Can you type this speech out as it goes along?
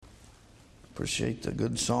Appreciate the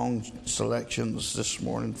good song selections this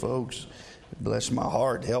morning, folks. Bless my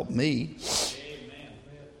heart. Help me.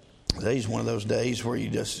 Today's one of those days where you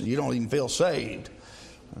don't even feel saved.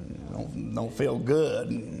 Don't feel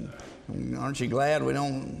good. Aren't you glad we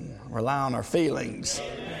don't rely on our feelings?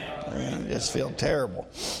 I just feel terrible.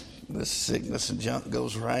 This sickness and junk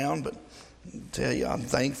goes around, but I tell you, I'm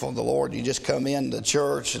thankful to the Lord. You just come into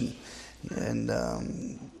church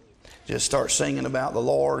and just start singing about the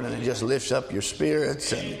Lord, and it just lifts up your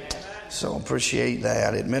spirits. And so I appreciate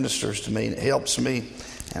that. It ministers to me and it helps me,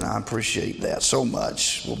 and I appreciate that so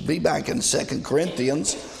much. We'll be back in 2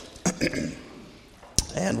 Corinthians,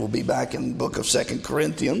 and we'll be back in the book of 2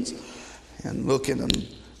 Corinthians and looking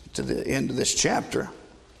to the end of this chapter.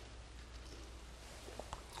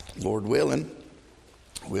 Lord willing,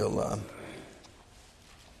 we'll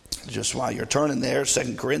just while you're turning there,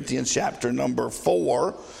 2 Corinthians chapter number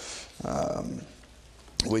 4.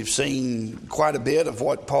 We've seen quite a bit of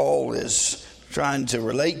what Paul is trying to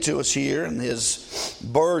relate to us here, and his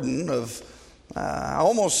burden of, I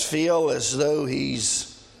almost feel as though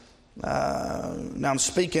he's, now I'm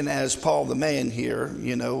speaking as Paul the man here,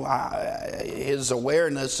 his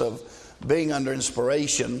awareness of being under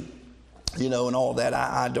inspiration, and all that,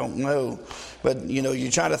 I don't know. But,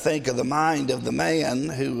 you try to think of the mind of the man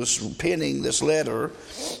who was penning this letter.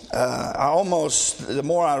 The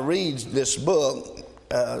more I read this book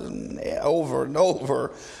over and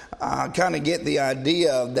over, I kind of get the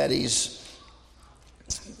idea that he's,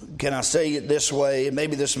 can I say it this way?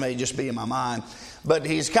 Maybe this may just be in my mind. But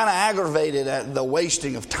he's kind of aggravated at the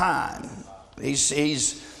wasting of time.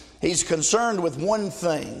 He's concerned with one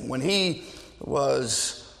thing. When he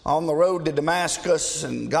was on the road to Damascus,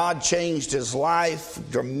 and God changed his life,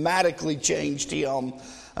 dramatically changed him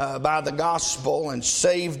by the gospel, and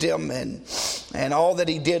saved him, and all that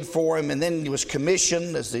he did for him. And then he was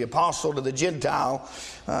commissioned as the apostle to the Gentile.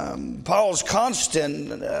 Paul's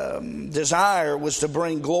constant desire was to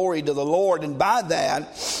bring glory to the Lord, and by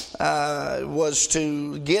that was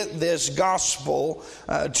to get this gospel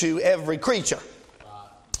to every creature.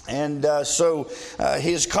 And so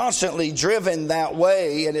he's constantly driven that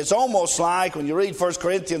way. And it's almost like when you read 1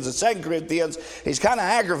 Corinthians and 2 Corinthians, he's kind of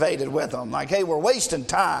aggravated with them. Like, hey, we're wasting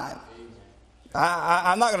time.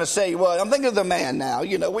 I'm not going to say, well, I'm thinking of the man now.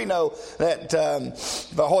 We know that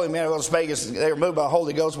the Holy Man of spake, they were moved by the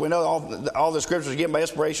Holy Ghost. We know all the scriptures are given by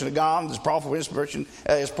inspiration of God. It's profitable for inspiration,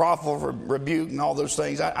 it's profitable for rebuke and all those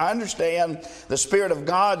things. I understand the Spirit of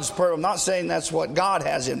God's purpose. I'm not saying that's what God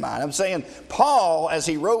has in mind. I'm saying Paul, as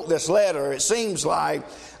he wrote this letter, it seems like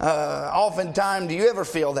oftentimes, do you ever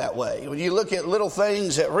feel that way? When you look at little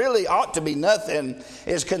things that really ought to be nothing,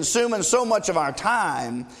 is consuming so much of our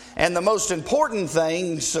time, and the most important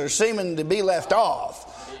things are seeming to be left off.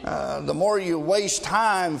 The more you waste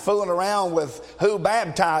time fooling around with who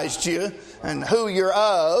baptized you and who you're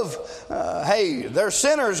of, hey, they're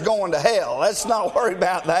sinners going to hell. Let's not worry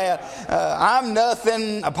about that. I'm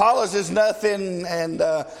nothing. Apollos is nothing. And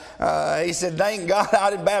he said, thank God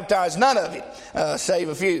I didn't baptize none of you, save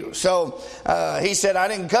a few. So he said, I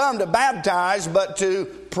didn't come to baptize, but to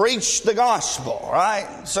preach the gospel,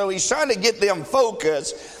 right? So he's trying to get them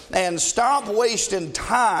focused and stop wasting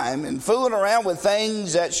time and fooling around with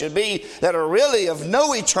things that are really of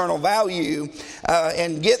no eternal value,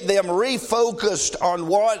 and get them refocused on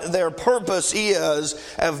what their purpose is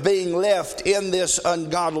of being left in this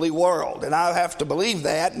ungodly world. And I have to believe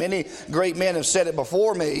that. Many great men have said it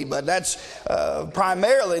before me, but that's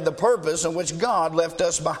primarily the purpose in which God left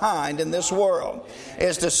us behind in this world,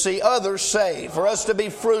 is to see others saved, for us to be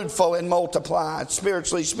fruitful and multiply,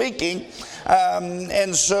 spiritually speaking.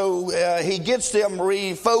 And so he gets them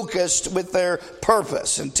refocused with their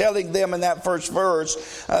purpose, and telling them in that first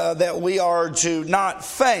verse that we are to not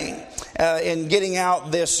faint in getting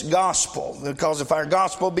out this gospel, because if our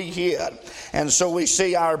gospel be hid. And so we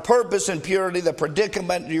see our purpose and purity, the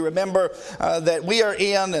predicament, you remember, that we are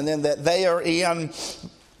in, and then that they are in.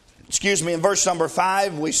 In verse number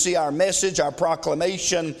 5, we see our message, our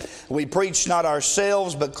proclamation. We preach not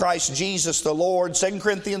ourselves, but Christ Jesus the Lord. 2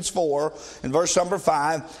 Corinthians 4, in verse number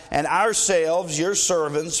 5, and ourselves, your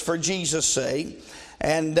servants, for Jesus' sake.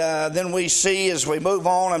 And then we see, as we move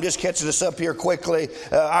on, I'm just catching us up here quickly,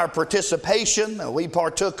 our participation. We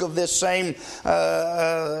partook of this same,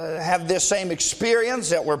 have this same experience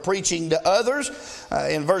that we're preaching to others.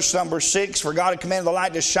 In verse number 6, for God had commanded the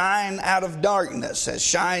light to shine out of darkness, has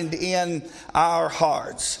shined in our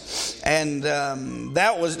hearts. And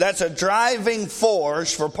that's a driving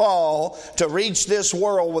force for Paul to reach this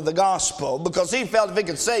world with the gospel, because he felt if it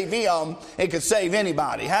could save him, it could save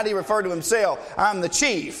anybody. How did he refer to himself? I'm the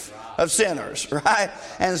chief of sinners, right?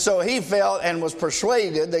 And so he felt and was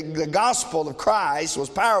persuaded that the gospel of Christ was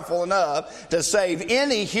powerful enough to save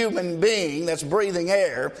any human being that's breathing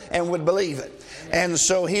air and would believe it. And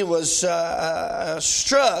so he was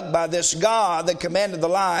struck by this God that commanded the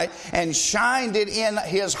light and shined it in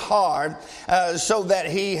his heart, so that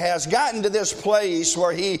he has gotten to this place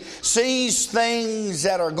where he sees things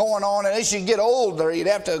that are going on. And as you get older, you'd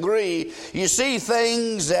have to agree, you see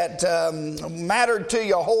things that mattered to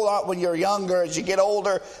you a whole lot when you're younger. As you get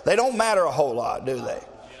older, they don't matter a whole lot, do they?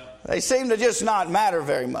 They seem to just not matter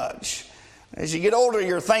very much. As you get older,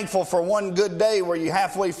 you're thankful for one good day where you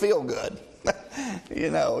halfway feel good.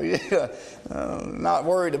 Not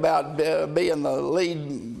worried about being the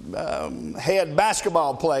lead head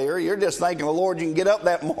basketball player. You're just thanking the Lord you can get up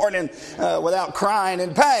that morning without crying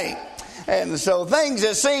in pain. And so things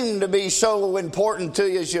that seem to be so important to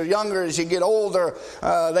you as you're younger, as you get older,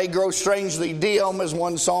 they grow strangely dim, as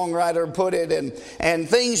one songwriter put it. And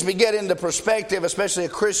things get into perspective, especially a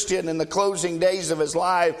Christian in the closing days of his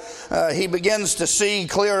life. He begins to see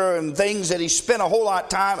clearer, and things that he spent a whole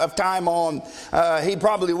lot of time on, he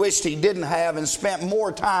probably wished he didn't have, and spent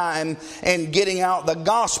more time in getting out the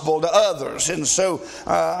gospel to others. And so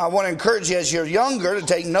I want to encourage you as you're younger to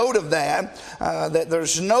take note of that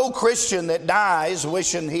there's no Christian that dies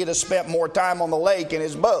wishing he'd have spent more time on the lake in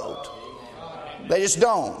his boat. They just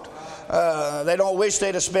don't. They don't wish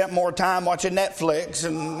they'd have spent more time watching Netflix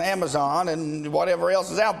and Amazon and whatever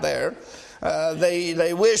else is out there.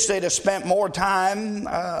 They wish they'd have spent more time,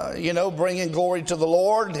 bringing glory to the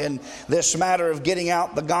Lord in this matter of getting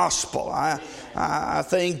out the gospel. I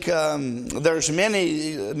think there's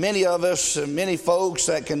many of us, many folks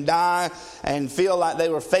that can die and feel like they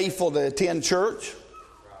were faithful to attend church,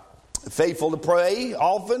 faithful to pray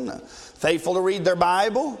often, faithful to read their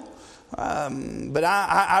Bible. But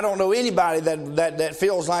I don't know anybody that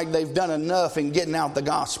feels like they've done enough in getting out the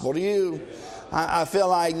gospel. Do you? I feel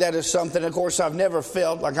like that is something, of course, I've never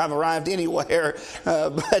felt like I've arrived anywhere.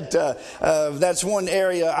 But that's one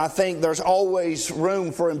area I think there's always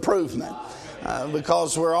room for improvement.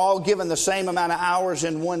 Because we're all given the same amount of hours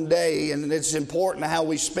in one day, and it's important how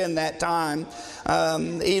we spend that time,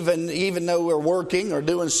 even though we're working or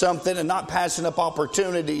doing something, and not passing up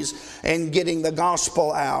opportunities and getting the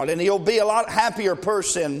gospel out. And you'll be a lot happier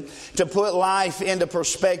person to put life into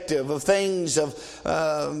perspective of things, of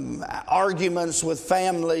arguments with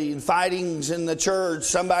family, fightings in the church,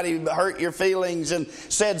 somebody hurt your feelings and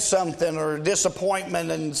said something, or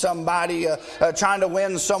disappointment in somebody, trying to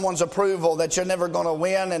win someone's approval that you're never going to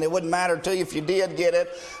win, and it wouldn't matter to you if you did get it.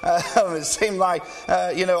 It seemed like,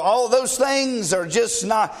 all those things are just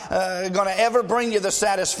not going to ever bring you the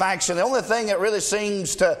satisfaction. The only thing that really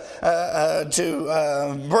seems to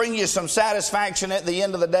bring you some satisfaction at the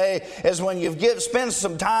end of the day is when you've spent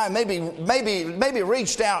some time, maybe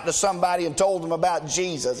reached out to somebody and told them about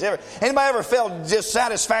Jesus. Anybody ever felt just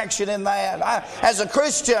satisfaction in that? As a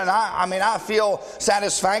Christian, I feel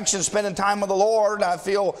satisfaction spending time with the Lord. I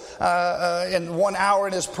feel in 1 hour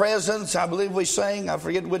in His presence. I believe we sang, I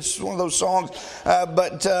forget which one of those songs,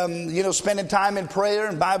 but spending time in prayer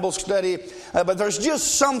and Bible study. But there's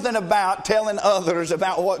just something about telling others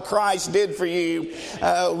about what Christ did for you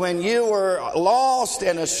when you were lost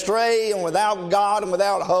and astray and without God and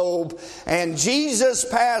without hope, and Jesus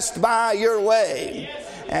passed by your way.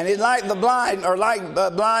 And he's like blind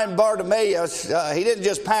Bartimaeus. He didn't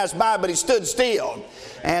just pass by, but he stood still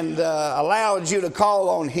and allowed you to call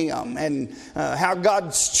on Him, and how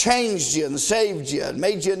God's changed you and saved you and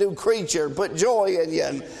made you a new creature, put joy in you.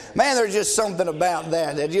 And man, there's just something about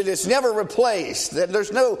that you just never replace. That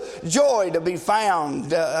there's no joy to be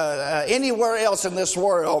found anywhere else in this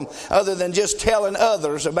world other than just telling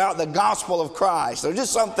others about the gospel of Christ. There's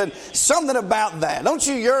just something about that. Don't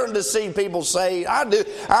you yearn to see people saved? I do.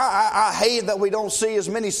 I hate that we don't see as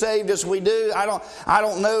many saved as we do. I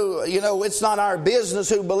don't know. It's not our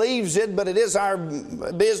business who believes it, but it is our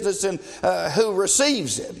business and who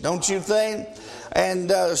receives it. Don't you think?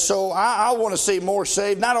 And so I want to see more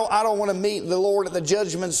saved. I don't want to meet the Lord at the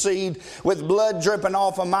judgment seat with blood dripping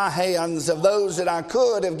off of my hands of those that I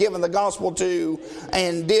could have given the gospel to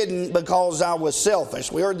and didn't because I was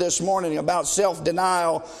selfish. We heard this morning about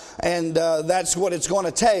self-denial, and that's what it's going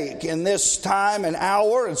to take in this time and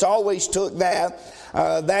hour. It's always took that.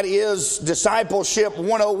 That is discipleship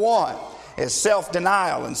 101. Is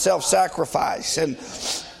self-denial and self-sacrifice. And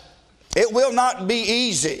it will not be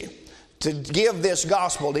easy to give this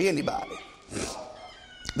gospel to anybody.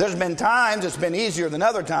 There's been times it's been easier than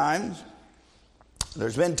other times.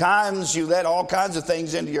 There's been times you let all kinds of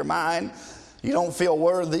things into your mind. You don't feel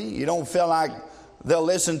worthy. You don't feel like they'll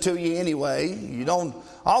listen to you anyway.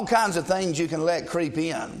 All kinds of things you can let creep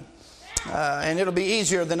in. And it'll be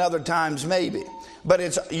easier than other times maybe.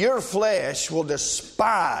 But your flesh will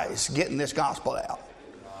despise getting this gospel out.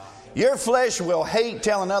 Your flesh will hate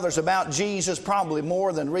telling others about Jesus probably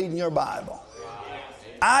more than reading your Bible.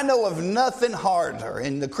 I know of nothing harder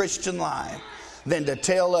in the Christian life than to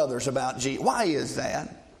tell others about Jesus. Why is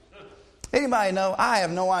that? Anybody know? I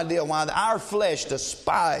have no idea why. Our flesh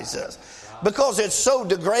despises. Because it's so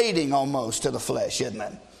degrading almost to the flesh, isn't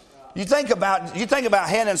it? You think about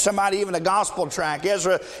handing somebody even a gospel tract.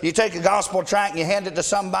 Ezra, you take a gospel tract and you hand it to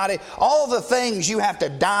somebody. All the things you have to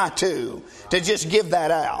die to just give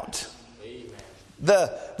that out.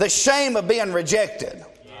 The shame of being rejected.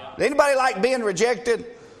 Anybody like being rejected?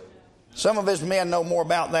 Some of us men know more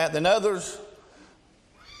about that than others.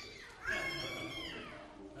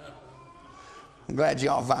 I'm glad you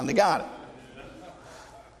all finally got it.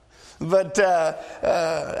 But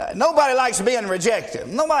nobody likes being rejected.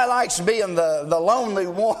 Nobody likes being the lonely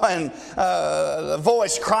one, the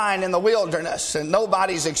voice crying in the wilderness, and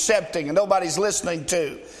nobody's accepting and nobody's listening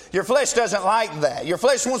to. Your flesh doesn't like that. Your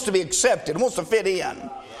flesh wants to be accepted, wants to fit in.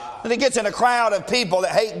 When it gets in a crowd of people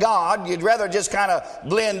that hate God, you'd rather just kind of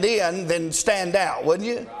blend in than stand out, wouldn't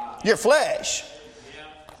you? Your flesh.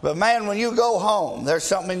 But man, when you go home, there's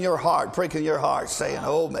something in your heart, pricking your heart, saying,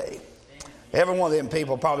 oh me. Every one of them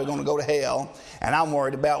people probably going to go to hell, and I'm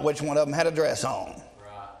worried about which one of them had a dress on.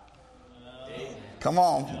 Come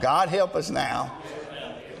on, God help us now.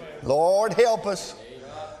 Lord help us.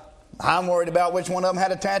 I'm worried about which one of them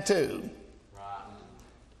had a tattoo.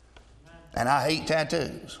 And I hate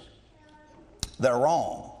tattoos. They're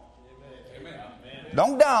wrong.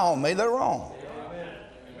 Don't die on me, they're wrong.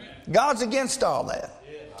 God's against all that.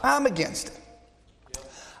 I'm against it.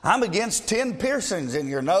 I'm against 10 piercings in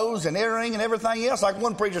your nose and earring and everything else. Like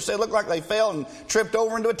one preacher said, it looked like they fell and tripped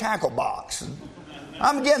over into a tackle box.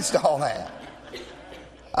 I'm against all that.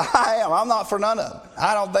 I am. I'm not for none of it.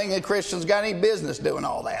 I don't think that Christians got any business doing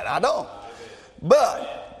all that. I don't.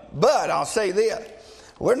 But I'll say this.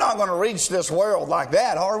 We're not going to reach this world like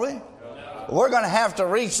that, are we? We're going to have to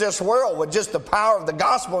reach this world with just the power of the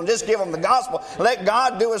gospel and just give them the gospel. Let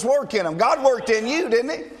God do His work in them. God worked in you, didn't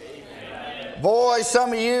He? Boy,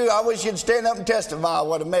 some of you, I wish you'd stand up and testify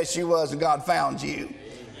what a mess you was and God found you.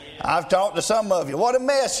 I've talked to some of you. What a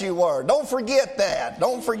mess you were. Don't forget that.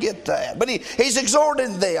 Don't forget that. But he's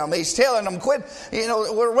exhorting them. He's telling them, quit.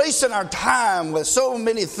 We're wasting our time with so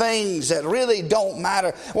many things that really don't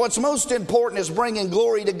matter. What's most important is bringing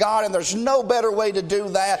glory to God, and there's no better way to do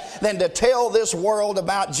that than to tell this world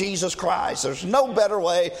about Jesus Christ. There's no better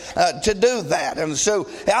way to do that. And so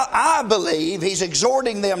I believe he's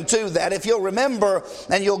exhorting them to that. If you'll remember,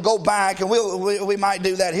 and you'll go back, and we might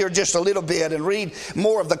do that here just a little bit and read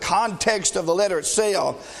more of the context of the letter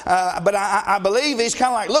itself. But I believe he's kind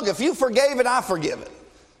of like, look, if you forgave it, I forgive it.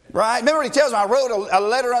 Right? Remember he tells me, I wrote a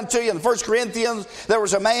letter unto you in 1 Corinthians. There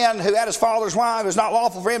was a man who had his father's wife. It was not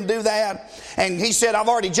lawful for him to do that. And he said, I've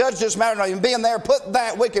already judged this matter. Not even being there, put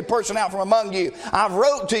that wicked person out from among you. I've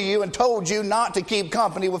wrote to you and told you not to keep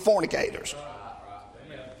company with fornicators.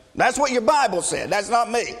 That's what your Bible said. That's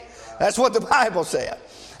not me. That's what the Bible said.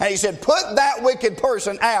 And he said, put that wicked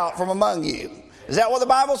person out from among you. Is that what the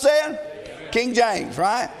Bible said? Yeah. King James,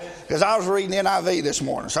 right? Because I was reading NIV this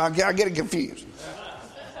morning, so I get it confused.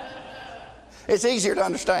 It's easier to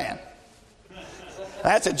understand.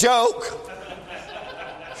 That's a joke.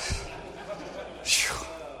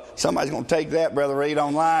 Somebody's going to take that, Brother Reed,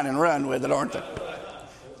 online and run with it, aren't they?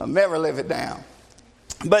 I'll never live it down.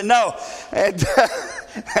 But no,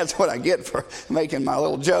 that's what I get for making my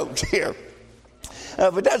little jokes here.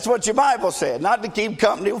 But that's what your Bible said, not to keep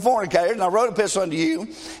company with fornicators. And I wrote an epistle unto you.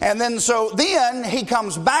 And then he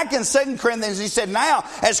comes back in 2 Corinthians. He said, now,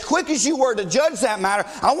 as quick as you were to judge that matter,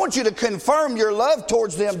 I want you to confirm your love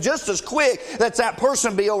towards them just as quick that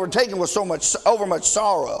person be overtaken with overmuch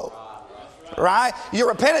sorrow. Right? You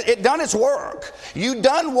repented. It done its work. You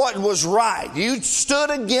done what was right. You stood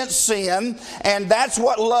against sin, and that's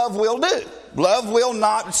what love will do. Love will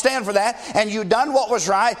not stand for that. And you done what was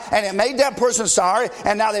right, and it made that person sorry,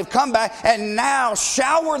 and now they've come back, and now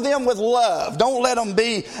shower them with love. Don't let them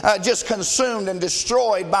be just consumed and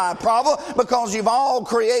destroyed by a problem, because you've all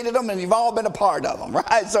created them and you've all been a part of them,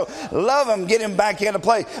 right? So love them, get them back into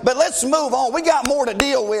place. But let's move on. We got more to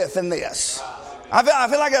deal with than this. I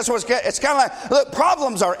feel like that's what it's kind of like. Look,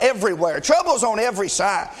 problems are everywhere. Trouble's on every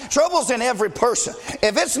side. Trouble's in every person.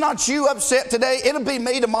 If it's not you upset today, it'll be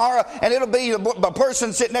me tomorrow, and it'll be the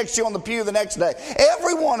person sitting next to you on the pew the next day.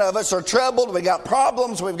 Every one of us are troubled. We got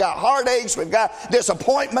problems. We've got heartaches. We've got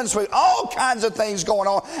disappointments. We've all kinds of things going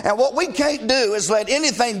on. And what we can't do is let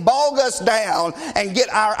anything bog us down and get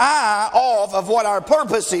our eye off of what our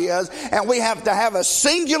purpose is. And we have to have a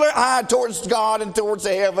singular eye towards God and towards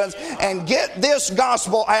the heavens and get this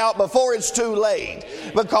gospel out before it's too late,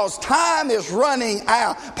 because time is running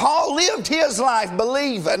out. Paul lived his life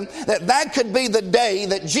believing that could be the day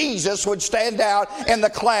that Jesus would stand out in the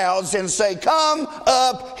clouds and say, "Come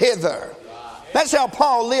up hither." That's how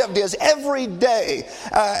Paul lived his every day.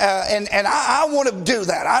 And I want to do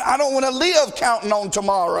that. I don't want to live counting on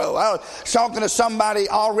tomorrow. I was talking to somebody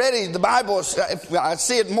already. The Bible, I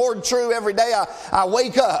see it more true every day I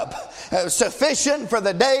wake up. Sufficient for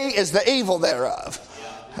the day is the evil thereof.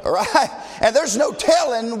 Right? And there's no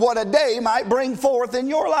telling what a day might bring forth in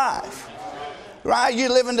your life. Right? You're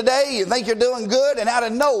living today, you think you're doing good, and out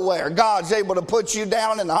of nowhere, God's able to put you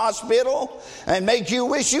down in the hospital and make you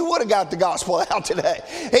wish you would have got the gospel out today.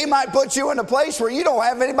 He might put you in a place where you don't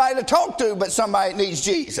have anybody to talk to but somebody that needs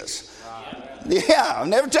Jesus. Yeah,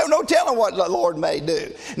 no telling what the Lord may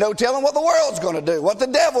do. No telling what the world's going to do, what the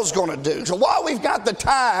devil's going to do. So while we've got the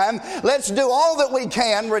time, let's do all that we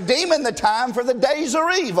can, redeeming the time, for the days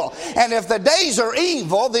are evil. And if the days are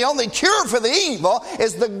evil, the only cure for the evil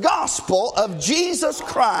is the gospel of Jesus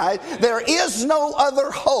Christ. There is no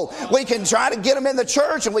other hope. We can try to get them in the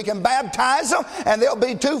church and we can baptize them, and they'll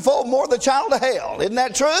be twofold more the child of hell. Isn't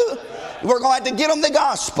that true? We're going to have to get them the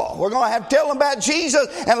gospel. We're going to have to tell them about Jesus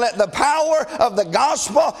and let the power of the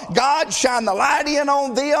gospel, God shine the light in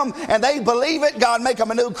on them, and they believe it. God make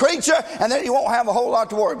them a new creature, and then you won't have a whole lot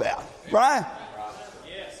to worry about. Right?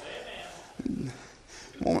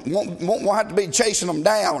 Won't have to be chasing them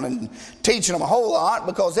down and teaching them a whole lot,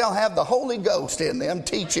 because they'll have the Holy Ghost in them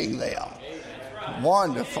teaching them.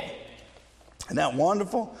 Wonderful. Isn't that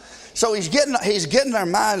wonderful? So he's getting our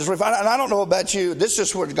minds refined. And I don't know about you. This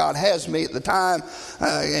is where God has me at the time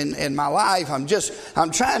in my life.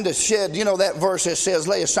 I'm trying to shed, that verse that says,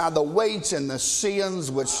 "Lay aside the weights and the sins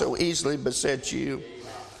which so easily beset you."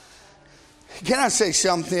 Can I say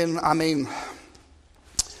something? I mean,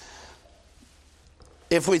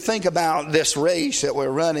 if we think about this race that we're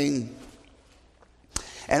running,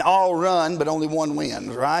 and all run, but only one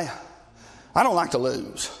wins, right? I don't like to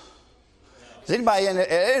lose. Does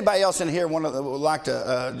anybody else in here would like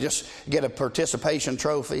to just get a participation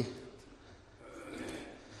trophy?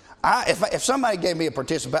 If somebody gave me a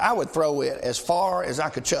participation, I would throw it as far as I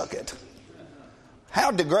could chuck it.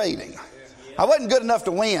 How degrading. I wasn't good enough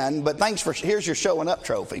to win, but here's your showing up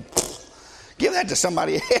trophy. Give that to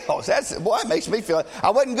somebody else. It makes me feel,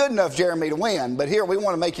 I wasn't good enough, Jeremy, to win, but here we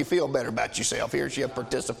want to make you feel better about yourself. Here's your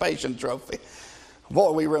participation trophy.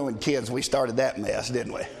 Boy, we ruined kids. We started that mess,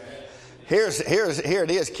 didn't we? Here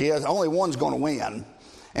it is, kids. Only one's going to win,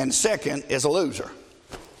 and second is a loser.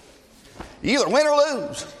 You either win or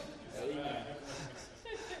lose.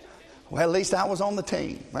 Well, at least I was on the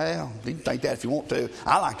team. Well, you can think that if you want to.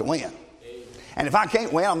 I like to win. And if I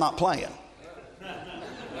can't win, I'm not playing.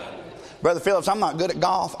 Brother Phillips, I'm not good at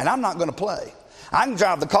golf, and I'm not going to play. I can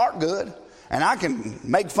drive the cart good, and I can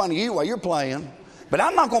make fun of you while you're playing, but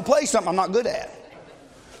I'm not going to play something I'm not good at.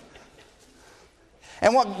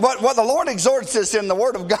 And what the Lord exhorts us in the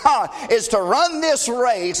Word of God is to run this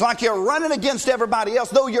race like you're running against everybody else,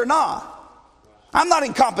 though you're not. I'm not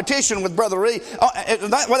in competition with Brother Reed. What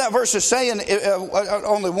that verse is saying,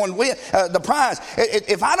 only one win, the prize.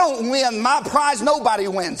 If I don't win my prize, nobody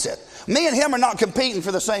wins it. Me and him are not competing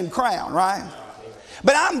for the same crown, right?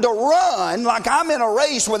 But I'm to run like I'm in a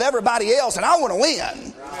race with everybody else, and I want to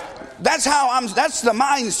win. That's the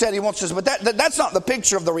mindset he wants us. But that's not the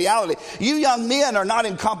picture of the reality. You young men are not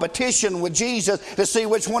in competition with Jesus to see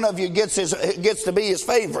which one of you gets to be his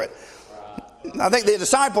favorite. I think the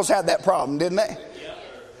disciples had that problem, didn't they?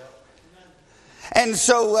 And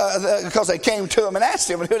so, because they came to him and asked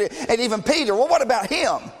him, and even Peter, well, what about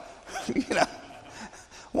him?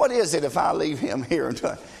 What is it if I leave him here?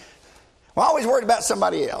 Well, always worried about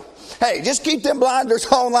somebody else. Hey, just keep them blinders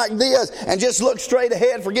on like this and just look straight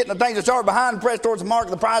ahead, forgetting the things that are behind and press towards the mark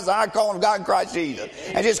of the prize of the high calling of God in Christ Jesus,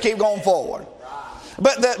 and just keep going forward.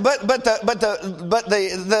 But that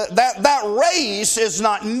race is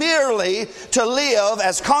not merely to live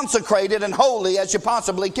as consecrated and holy as you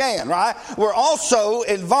possibly can, right? We're also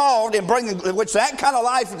involved in bringing, which that kind of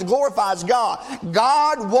life glorifies God.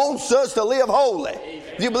 God wants us to live holy.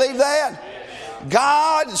 Do you believe that?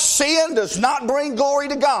 Sin does not bring glory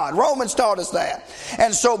to God. Romans taught us that.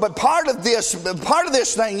 And so, but part of this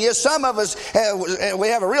thing is some of us, we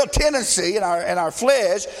have a real tendency in our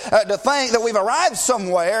flesh to think that we've arrived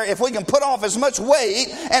somewhere if we can put off as much weight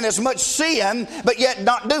and as much sin, but yet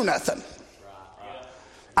not do nothing.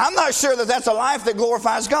 I'm not sure that that's a life that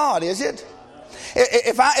glorifies God, is it?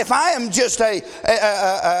 If I am just a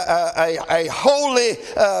holy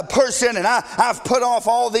person and I've put off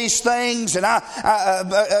all these things and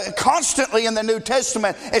I constantly in the New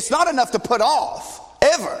Testament, it's not enough to put off,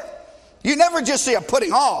 ever. You never just see a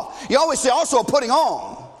putting off. You always see also a putting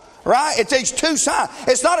on. Right? It takes two sides.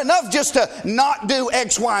 It's not enough just to not do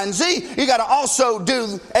X, Y, and Z. You got to also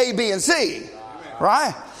do A, B, and C.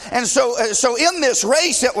 Right? And so in this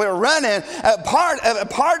race that we're running,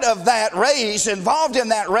 part of that race, involved in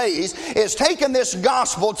that race, is taking this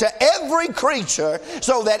gospel to every creature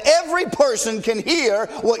so that every person can hear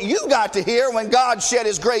what you got to hear when God shed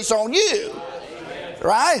His grace on you.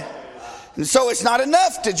 Right? And so it's not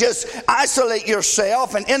enough to just isolate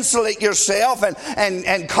yourself and insulate yourself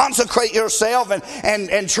and consecrate yourself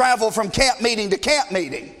and travel from camp meeting to camp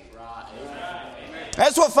meeting.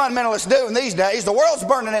 That's what fundamentalists do in these days. The world's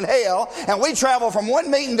burning in hell, and we travel from one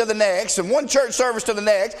meeting to the next and one church service to the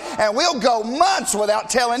next, and we'll go months without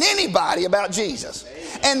telling anybody about Jesus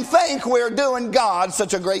and think we're doing God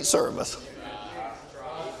such a great service.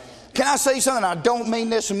 Can I say something? I don't mean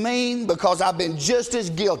this mean, because I've been just as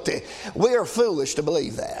guilty. We are foolish to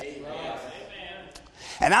believe that.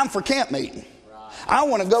 And I'm for camp meeting. I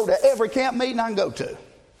want to go to every camp meeting I can go to.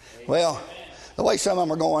 Well, the way some of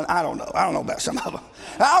them are going, I don't know. I don't know about some of them.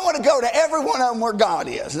 I want to go to every one of them where God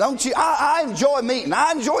is. Don't you? I enjoy meeting.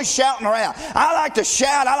 I enjoy shouting around. I like to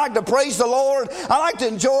shout. I like to praise the Lord. I like to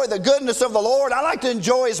enjoy the goodness of the Lord. I like to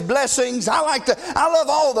enjoy His blessings. I love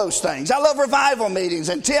all those things. I love revival meetings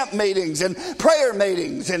and tent meetings and prayer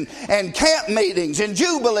meetings and camp meetings and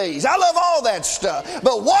jubilees. I love all that stuff.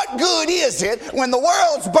 But what good is it when the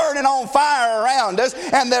world's burning on fire around us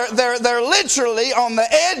and they're literally on the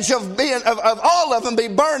edge of all of them be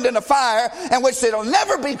burned in a fire, in which it'll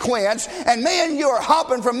never be quenched, and me and you are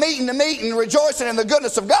hopping from meeting to meeting, rejoicing in the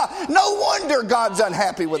goodness of God? No wonder God's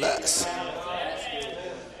unhappy with us.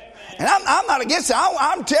 And I'm not against it.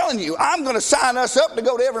 I'm telling you, I'm going to sign us up to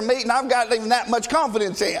go to every meeting I've got even that much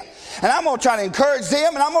confidence in. And I'm going to try to encourage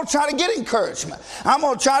them, and I'm going to try to get encouragement. I'm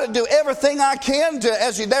going to try to do everything I can to,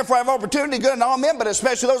 as you therefore have opportunity, good and all men, but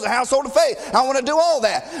especially those of the household of faith. I want to do all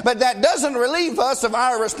that. But that doesn't relieve us of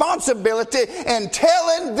our responsibility in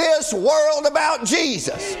telling this world about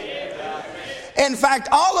Jesus. In fact,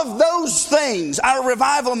 all of those things, our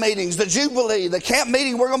revival meetings, the Jubilee, the camp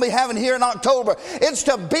meeting we're going to be having here in October, it's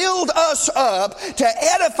to build us up, to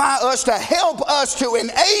edify us, to help us, to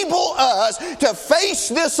enable us to face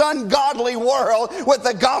this ungodly world with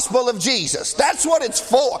the gospel of Jesus. That's what it's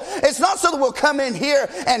for. It's not so that we'll come in here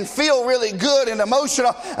and feel really good and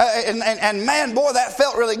emotional and man, boy, that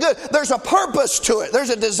felt really good. There's a purpose to it.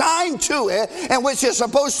 There's a design to it, and which is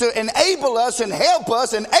supposed to enable us and help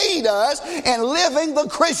us and aid us in living the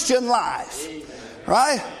Christian life.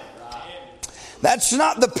 Right? That's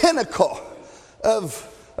not the pinnacle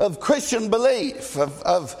of Christian belief,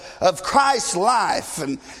 of Christ's life.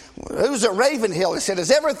 And who's at Ravenhill? He said,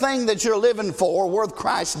 is everything that you're living for worth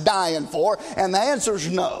Christ dying for? And the answer is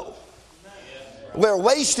no. We're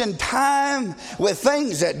wasting time with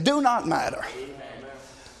things that do not matter.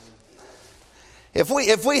 If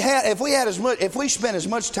we spent as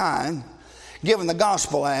much time giving the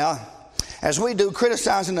gospel out as we do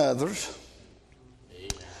criticizing others,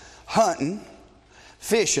 hunting,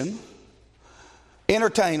 fishing,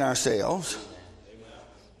 entertain ourselves.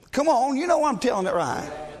 Come on, you know I'm telling it right.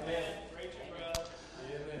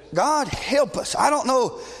 God help us. I don't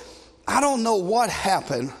know what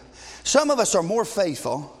happened. Some of us are more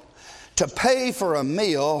faithful to pay for a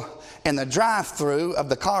meal in the drive-thru of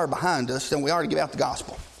the car behind us than we are to give out the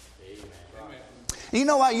gospel. You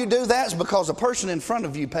know why you do that? It's because the person in front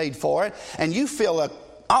of you paid for it, and you feel an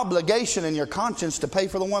obligation in your conscience to pay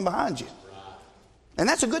for the one behind you. And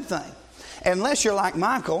that's a good thing. Unless you're like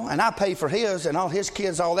Michael, and I pay for his, and all his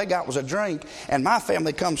kids, all they got was a drink, and my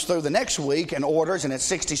family comes through the next week and orders, and it's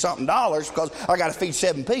 $60-something because I got to feed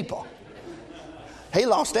 7 people. He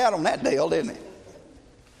lost out on that deal, didn't he?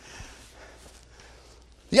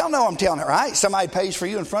 Y'all know I'm telling it right. Somebody pays for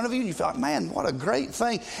you in front of you, and you feel like, man, what a great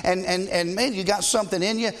thing. And man, you got something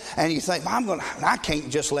in you, and you think, I can't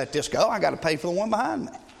just let this go. I got to pay for the one behind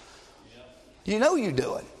me. You know you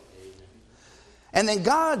do it. And then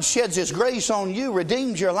God sheds His grace on you,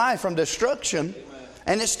 redeems your life from destruction,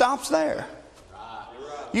 and it stops there.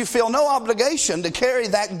 You feel no obligation to carry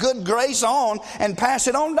that good grace on and pass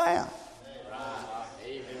it on down.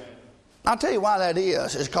 I'll tell you why that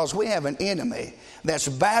is because we have an enemy that's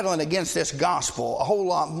battling against this gospel a whole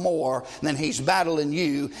lot more than he's battling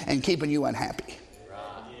you and keeping you unhappy.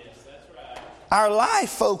 Our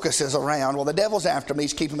life focuses around, well, the devil's after me,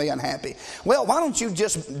 he's keeping me unhappy. Well, why don't you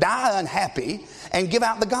just die unhappy and give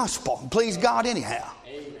out the gospel? Please God anyhow.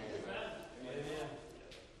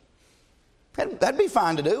 That'd be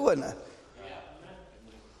fine to do, wouldn't it?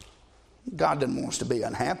 God doesn't want us to be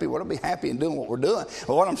unhappy. We're going to be happy in doing what we're doing.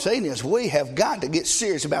 But what I'm saying is we have got to get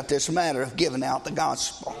serious about this matter of giving out the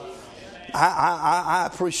gospel. I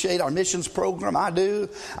appreciate our missions program. I do.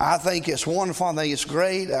 I think it's wonderful. I think it's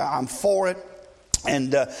great. I'm for it.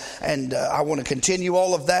 And I want to continue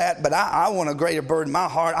all of that. But I want a greater burden in my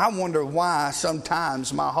heart. I wonder why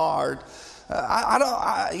sometimes my heart...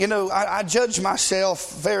 I judge myself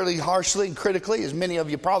fairly harshly and critically, as many of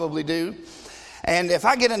you probably do. And if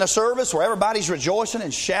I get in a service where everybody's rejoicing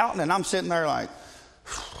and shouting, and I'm sitting there like,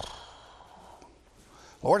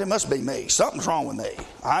 Lord, it must be me. Something's wrong with me.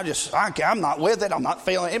 I'm not with it. I'm not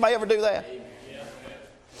feeling it. Anybody ever do that?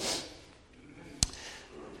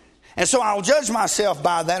 And so I'll judge myself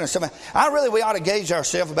by that. And we ought to gauge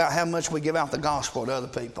ourselves about how much we give out the gospel to other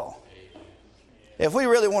people. If we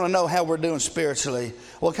really want to know how we're doing spiritually,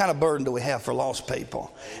 what kind of burden do we have for lost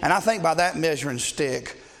people? And I think by that measuring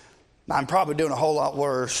stick, I'm probably doing a whole lot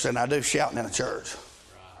worse than I do shouting in a church.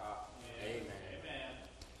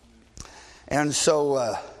 And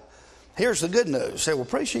so here's the good news. Say, well,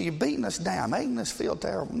 preacher, you're beating us down, making us feel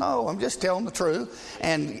terrible. No, I'm just telling the truth.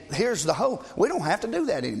 And here's the hope. We don't have to do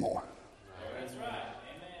that anymore.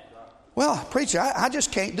 Well, preacher, I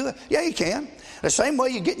just can't do it. Yeah, you can. The same way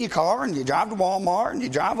you get in your car and you drive to Walmart and you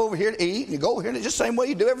drive over here to eat and you go over here, and it's just the same way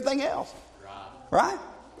you do everything else. Right?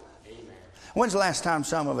 Amen. When's the last time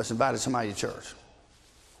some of us invited somebody to church?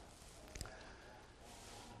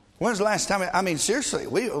 When's the last time? I mean, seriously,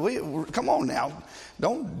 we come on now.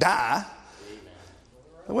 Don't die.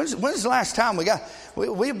 When's the last time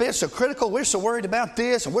we've been so critical? We're so worried about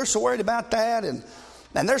this and we're so worried about that. And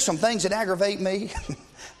there's some things that aggravate me.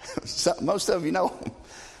 Most of you know.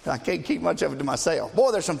 I can't keep much of it to myself.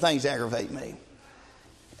 Boy, there's some things that aggravate me.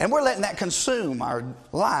 And we're letting that consume our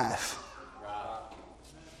life.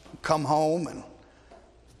 Come home and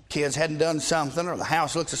kids hadn't done something, or the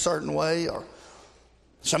house looks a certain way, or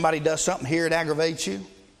somebody does something here that aggravates you.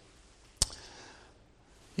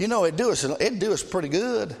 You know, it'd do us pretty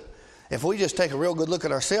good if we just take a real good look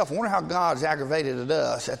at ourselves. I wonder how God's aggravated at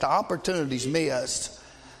us at the opportunities missed.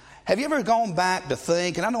 Have you ever gone back to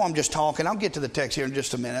think, and I know I'm just talking, I'll get to the text here in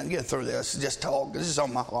just a minute and get through this, just talk, this is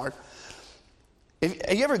on my heart.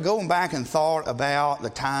 Have you ever gone back and thought about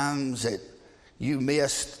the times that you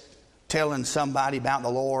missed telling somebody about the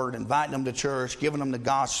Lord, inviting them to church, giving them the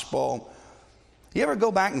gospel? You ever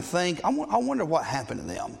go back and think, I wonder what happened to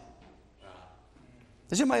them?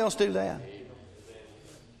 Does anybody else do that?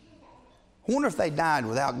 I wonder if they died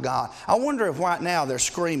without God. I wonder if right now they're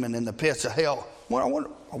screaming in the pits of hell. Well,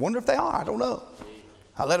 I wonder if they are. I don't know.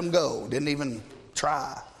 I let them go. Didn't even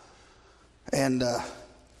try. And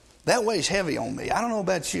that weighs heavy on me. I don't know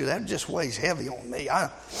about you. That just weighs heavy on me.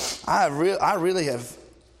 I really have.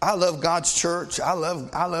 I love God's church. I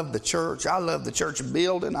love the church. I love the church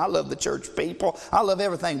building. I love the church people. I love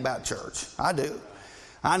everything about church. I do.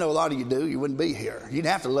 I know a lot of you do. You wouldn't be here. You'd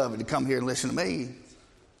have to love it to come here and listen to me.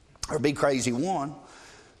 Or be crazy one.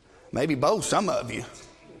 Maybe both, some of you.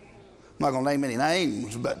 I'm not going to name any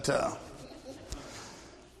names, but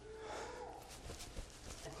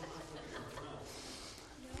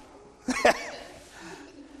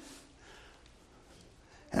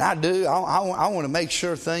and I do. I want to make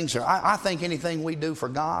sure things are. I think anything we do for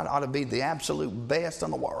God ought to be the absolute best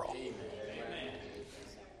in the world.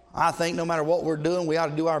 I think no matter what we're doing, we ought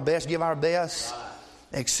to do our best, give our best,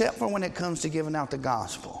 except for when it comes to giving out the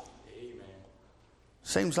gospel.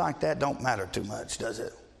 Seems like that don't matter too much, does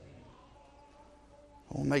it?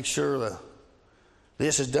 We'll make sure that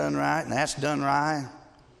this is done right and that's done right.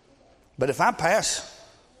 But if I pass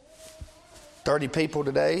 30 people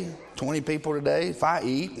today, 20 people today, if I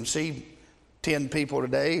eat and see 10 people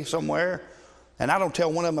today somewhere, and I don't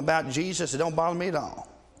tell one of them about Jesus, it don't bother me at all.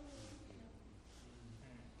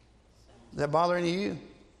 Does that bother any of you?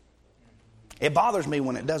 It bothers me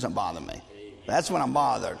when it doesn't bother me. That's when I'm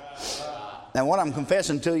bothered. And what I'm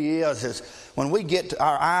confessing to you is when we get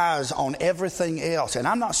our eyes on everything else, and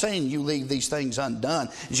I'm not saying you leave these things undone.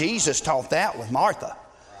 Jesus taught that with Martha.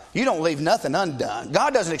 You don't leave nothing undone.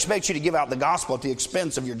 God doesn't expect you to give out the gospel at the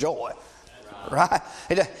expense of your joy. Right?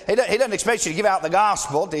 He doesn't expect you to give out the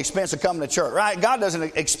gospel at the expense of coming to church. Right? God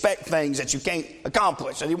doesn't expect things that you can't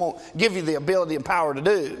accomplish, that He won't give you the ability and power to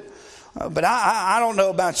do. But I don't know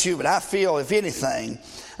about you, but I feel, if anything,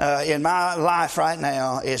 in my life right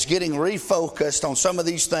now is getting refocused on some of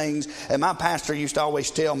these things. And my pastor used to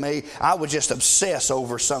always tell me I would just obsess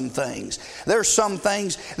over some things. There are some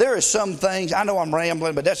things, I know I'm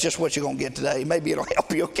rambling, but that's just what you're going to get today. Maybe it'll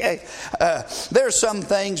help you, okay? There are some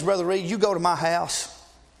things, Brother Reed, you go to my house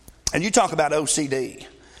and you talk about OCD.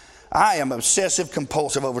 I am obsessive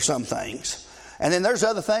compulsive over some things. And then there's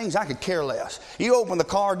other things I could care less. You open the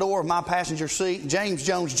car door of my passenger seat, James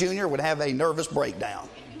Jones Jr. would have a nervous breakdown.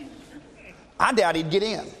 I doubt he'd get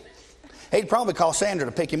in. He'd probably call Sandra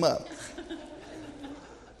to pick him up.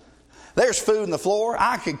 There's food on the floor.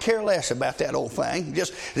 I could care less about that old thing.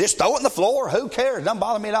 Just throw it on the floor. Who cares? It doesn't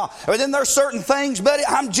bother me at all. But then there's certain things, buddy,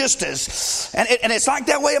 I'm just as... And it's like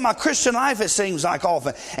that way in my Christian life, it seems like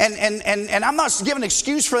often. And I'm not giving an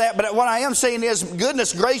excuse for that, but what I am saying is,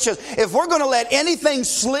 goodness gracious, if we're going to let anything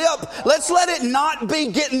slip, let's let it not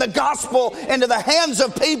be getting the gospel into the hands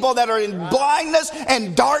of people that are in blindness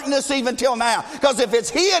and darkness even till now. Because if it's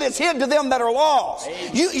hid to them that are lost.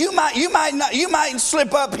 You might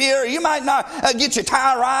slip up here. You might not get your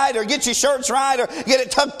tie right or get your shirts right or get it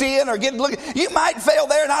tucked in or you might fail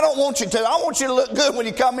there, and I don't want you to. I want you to look good when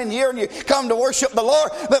you come in here and you come to worship the Lord.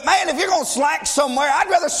 But man, if you're going to slack somewhere, I'd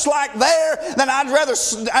rather slack there than and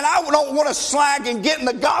I don't want to slack in getting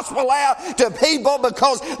the gospel out to people,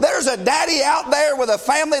 because there's a daddy out there with a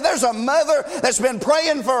family. There's a mother that's been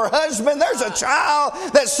praying for her husband. There's a child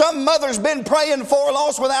that some mother's been praying for,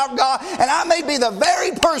 lost without God. And I may be the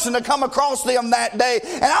very person to come across them that day.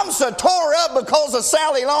 And I'm so tore up because of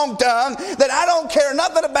Sally Longtongue that I don't care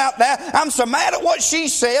nothing about that. I'm so mad at what she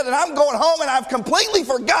said, and I'm going home and I've completely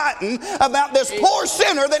forgotten about this poor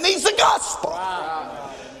sinner that needs the gospel.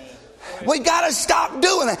 We got to stop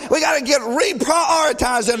doing that. We got to get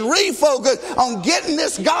reprioritized and refocused on getting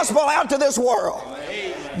this gospel out to this world.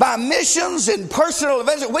 By missions and personal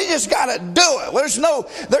events, we just got to do it.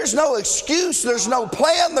 There's no excuse. There's no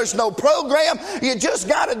plan. There's no program. You just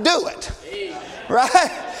got to do it.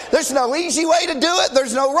 Right? There's no easy way to do it.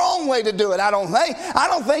 There's no wrong way to do it, I don't think. I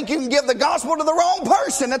don't think you can give the gospel to the wrong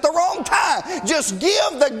person at the wrong time. Just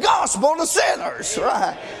give the gospel to sinners,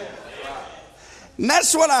 right? And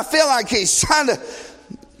that's what I feel like he's trying to...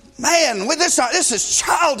 Man, this is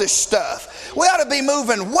childish stuff. We ought to be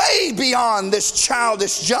moving way beyond this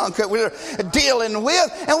childish junk that we're dealing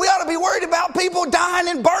with. And we ought to be worried about people dying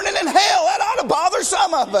and burning in hell. That ought to bother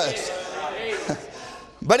some of us.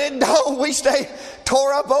 But it don't. We stay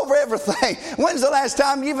tore up over everything. When's the last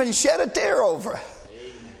time you even shed a tear over it?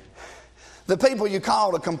 The people you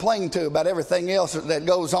call to complain to about everything else that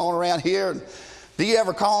goes on around here, do you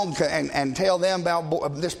ever call them and tell them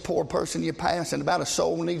about this poor person you passed and about a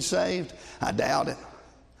soul needs saved? I doubt it.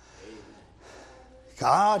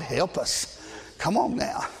 God help us. Come on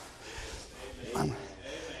now.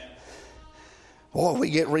 Boy,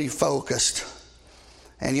 we get refocused.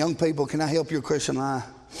 And young people, can I help your Christian life?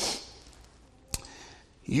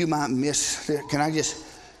 You might miss,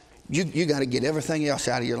 you got to get everything else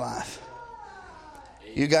out of your life.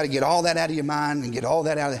 You got to get all that out of your mind and get all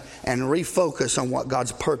that out and refocus on what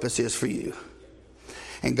God's purpose is for you.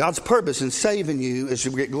 And God's purpose in saving you is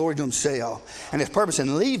to get glory to Himself. And His purpose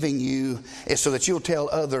in leaving you is so that you'll tell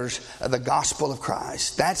others the gospel of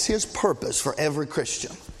Christ. That's His purpose for every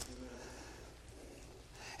Christian.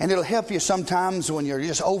 And it'll help you sometimes when you're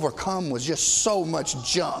just overcome with just so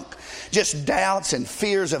much junk. Just doubts and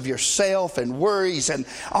fears of yourself and worries and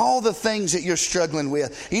all the things that you're struggling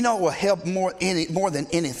with. You know what will help more than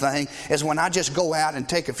anything is when I just go out and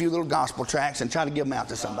take a few little gospel tracts and try to give them out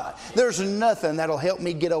to somebody. There's nothing that'll help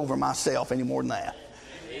me get over myself any more than that.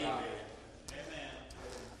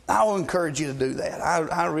 I will encourage you to do that.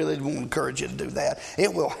 I really will encourage you to do that.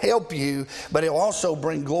 It will help you, but it will also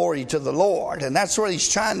bring glory to the Lord. And that's what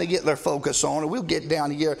He's trying to get their focus on. And we'll get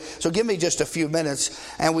down here. So give me just a few minutes.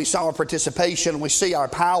 And we saw our participation. We see our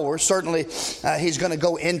power. Certainly, He's going to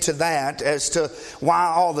go into that as to why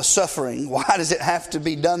all the suffering. Why does it have to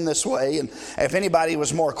be done this way? And if anybody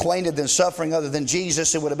was more acquainted than suffering other than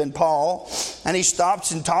Jesus, it would have been Paul. And he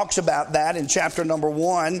stops and talks about that in chapter number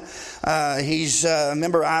 1.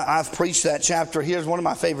 Remember, I've preached that chapter. Here's one of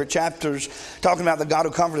my favorite chapters, talking about the God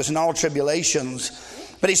who comforts us in all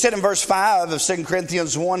tribulations. But he said in verse 5 of 2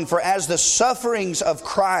 Corinthians 1, "For as the sufferings of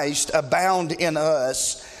Christ abound in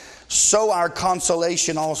us, so our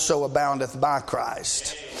consolation also aboundeth by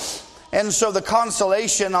Christ." And so the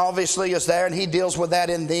consolation obviously is there, and he deals with that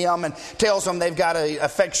in them and tells them they've got an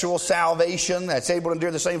effectual salvation that's able to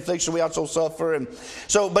endure the same affliction we also suffer. And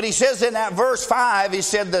so, but he says in that verse 5, he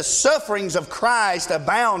said, the sufferings of Christ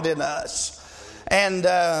abound in us. And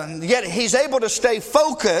yet he's able to stay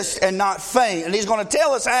focused and not faint. And he's going to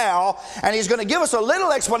tell us how, and he's going to give us a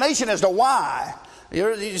little explanation as to why.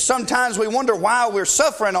 Sometimes we wonder why we're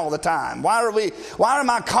suffering all the time. Why am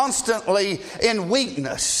I constantly in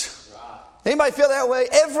weakness? Anybody feel that way?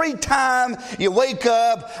 Every time you wake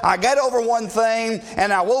up, I get over one thing,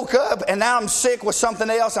 and I woke up, and now I'm sick with something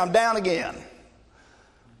else, I'm down again.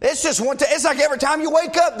 It's just it's like every time you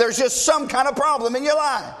wake up, there's just some kind of problem in your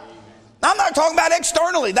life. I'm not talking about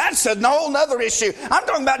externally. That's a whole other issue. I'm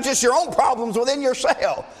talking about just your own problems within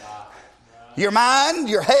yourself. Your mind,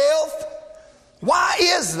 your health. Why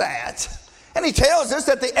is that? And he tells us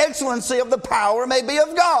that the excellency of the power may be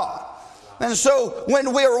of God. And so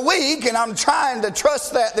when we're weak, and I'm trying to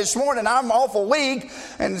trust that this morning, I'm awful weak.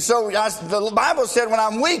 And so the Bible said when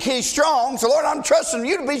I'm weak, he's strong. So Lord, I'm trusting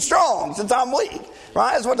you to be strong since I'm weak.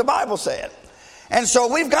 Right? That's what the Bible said. And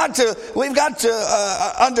so we've got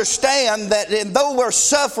to understand that though we're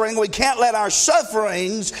suffering, we can't let our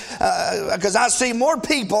sufferings, because I see more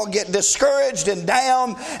people get discouraged and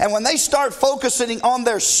down. And when they start focusing on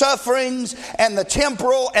their sufferings and the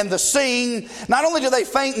temporal and the seen, not only do they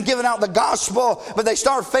faint in giving out the gospel, but they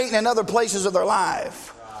start fainting in other places of their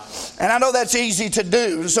life. And I know that's easy to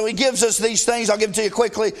do. So he gives us these things. I'll give them to you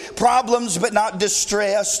quickly. Problems but not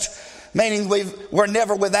distressed, meaning we're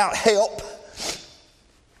never without help.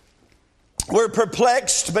 We're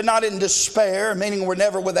perplexed but not in despair, meaning we're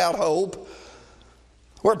never without hope.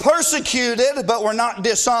 We're persecuted but we're not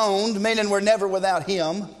disowned, meaning we're never without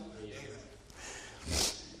him.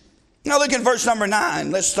 Now look in verse number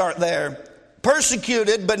 9. Let's start there.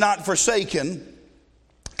 Persecuted but not forsaken.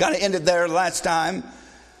 Kind of ended there last time.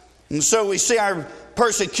 And so we see our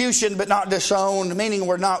persecution but not disowned, meaning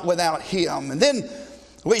we're not without him. And then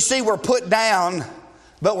we see we're put down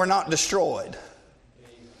but we're not destroyed.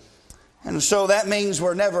 And so that means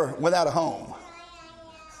we're never without a home.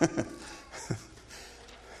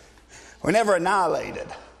 We're never annihilated.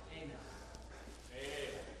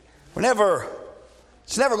 It's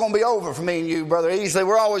never going to be over for me and you, Brother Easley.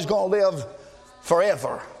 We're always going to live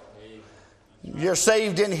forever. You're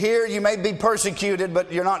saved in here. You may be persecuted,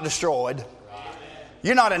 but you're not destroyed.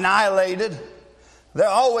 You're not annihilated.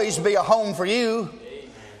 There'll always be a home for you.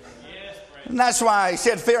 And that's why he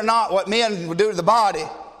said, fear not what men will do to the body.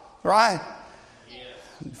 Right?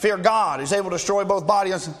 Fear God. He's able to destroy both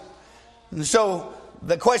bodies. And so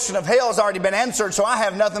the question of hell has already been answered. So I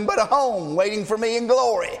have nothing but a home waiting for me in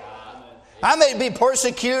glory. I may be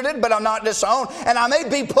persecuted, but I'm not disowned. And I may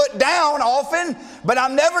be put down often, but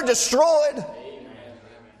I'm never destroyed.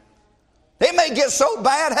 It may get so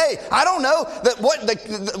bad. Hey, I don't know that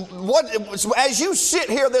as you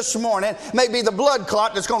sit here this morning may be the blood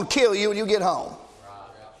clot that's going to kill you when you get home.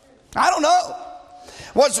 I don't know.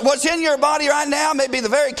 What's in your body right now may be the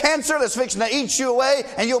very cancer that's fixing to eat you away,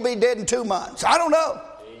 and you'll be dead in 2 months. I don't know.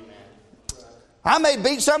 I may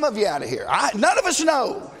beat some of you out of here. None of us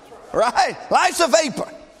know. Right? Life's a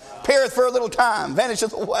vapor. Appeareth for a little time,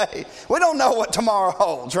 vanisheth away. We don't know what tomorrow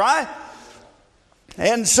holds, right?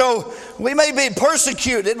 And so we may be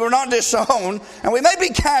persecuted, we're not disowned, and we may be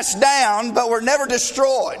cast down, but we're never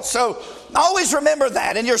destroyed. So always remember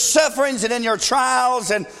that in your sufferings and in your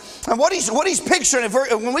trials and what he's picturing,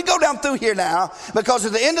 when we go down through here now, because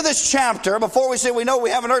at the end of this chapter, before we say we know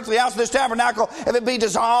we have an earthly house in this tabernacle, if it be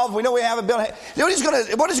dissolved, we know we have a building. What he's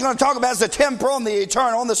going to talk about is the temporal and the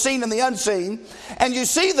eternal and the seen and the unseen. And you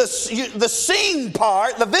see the seen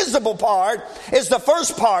part, the visible part, is the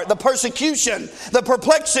first part, the persecution, the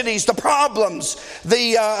perplexities, the problems,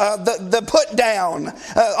 the put down,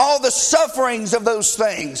 all the sufferings of those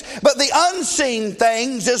things. But the unseen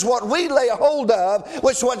things is what we lay hold of,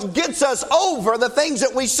 which what gets us over the things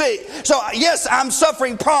that we see. So yes, I'm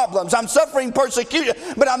suffering problems, I'm suffering persecution,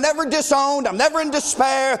 but I'm never disowned, I'm never in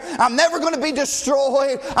despair, I'm never going to be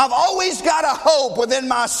destroyed. I've always got a hope within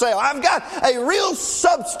myself. I've got a real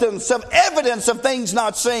substance of evidence of things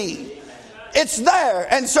not seen. It's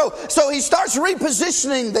there. And so he starts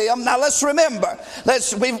repositioning them. Now let's remember,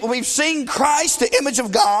 we've seen Christ, the image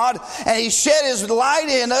of God, and he shed his light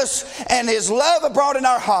in us and his love abroad in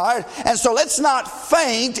our heart. And so let's not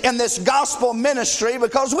faint in this gospel ministry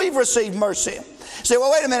because we've received mercy. Say,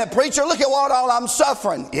 well, wait a minute, preacher, look at what all I'm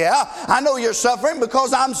suffering. Yeah, I know you're suffering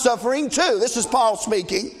because I'm suffering too. This is Paul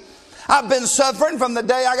speaking. I've been suffering from the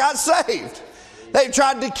day I got saved. They've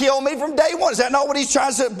tried to kill me from day one. Is that not what he's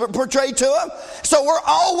trying to portray to them? So we're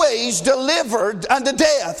always delivered unto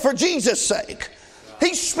death for Jesus' sake.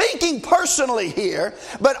 He's speaking personally here,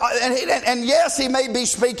 but and yes, he may be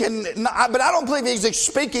speaking, but I don't believe he's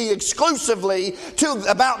speaking exclusively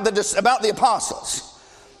about the apostles.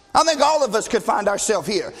 I think all of us could find ourselves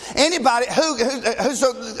here. Anybody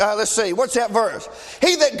let's see, what's that verse?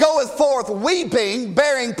 He that goeth forth weeping,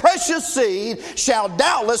 bearing precious seed, shall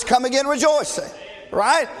doubtless come again rejoicing.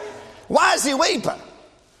 Right? Why is he weeping?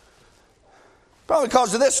 Probably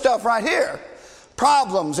because of this stuff right here.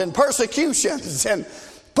 Problems and persecutions and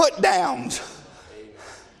put downs.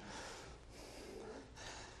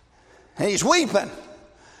 And he's weeping,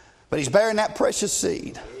 but he's bearing that precious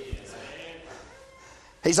seed.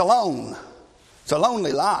 He's alone. It's a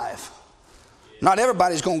lonely life. Not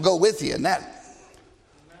everybody's going to go with you in that.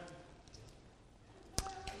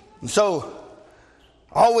 And so,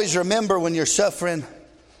 always remember when you're suffering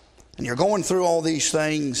and you're going through all these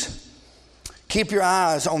things, keep your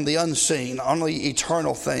eyes on the unseen, on the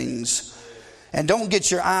eternal things. And don't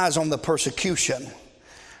get your eyes on the persecution.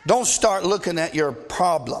 Don't start looking at your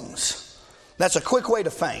problems. That's a quick way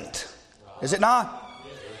to faint. Is it not?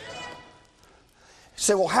 You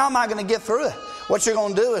say, well, how am I going to get through it? What you're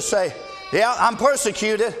going to do is say, yeah, I'm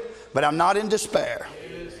persecuted, but I'm not in despair.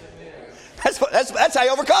 That's how he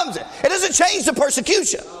overcomes it. It doesn't change the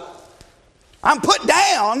persecution. I'm put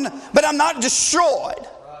down, but I'm not destroyed.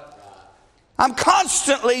 I'm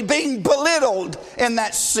constantly being belittled in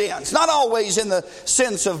that sense. Not always in the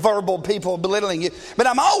sense of verbal people belittling you, but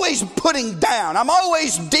I'm always putting down. I'm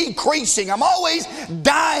always decreasing. I'm always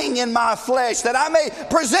dying in my flesh that I may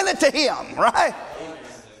present it to him, right?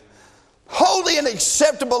 Holy and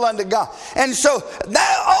acceptable unto God. And so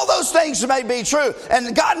all those things may be true.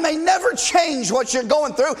 And God may never change what you're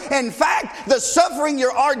going through. In fact, the suffering you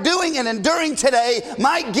are doing and enduring today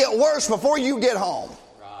might get worse before you get home.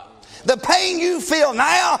 The pain you feel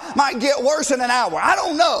now might get worse in an hour. I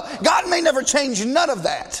don't know. God may never change none of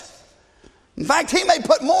that. In fact, he may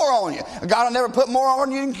put more on you. God will never put more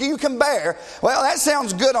on you than you can bear. Well, that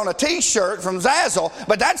sounds good on a t-shirt from Zazzle,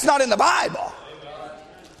 but that's not in the Bible.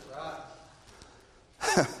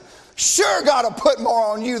 Sure, God will put more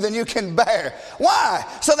on you than you can bear. Why?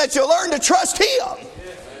 So that you'll learn to trust him.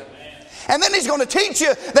 And then he's going to teach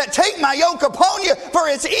you that take my yoke upon you, for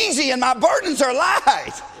it's easy and my burdens are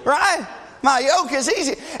light. Right? My yoke is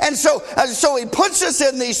easy. And so he puts us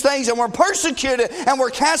in these things, and we're persecuted and we're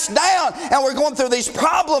cast down and we're going through these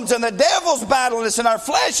problems, and the devil's battling us and our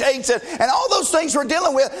flesh hates it and all those things we're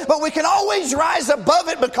dealing with. But we can always rise above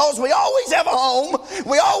it because we always have a home.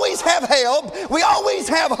 We always have help. We always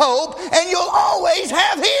have hope, and you'll always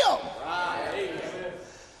have him.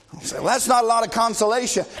 Say, well, that's not a lot of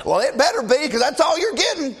consolation. Well, it better be, because that's all you're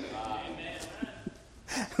getting.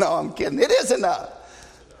 No, I'm kidding. It is enough.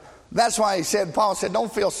 That's why Paul said,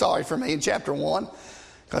 don't feel sorry for me in chapter 1,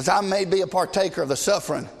 because I may be a partaker of the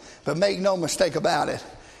suffering, but make no mistake about it,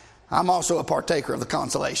 I'm also a partaker of the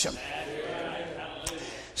consolation.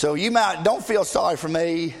 So don't feel sorry for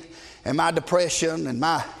me and my depression and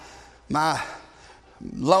my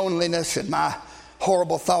loneliness and my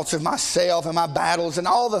horrible thoughts of myself and my battles and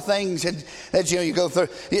all the things that you go through.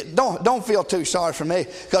 Don't feel too sorry for me,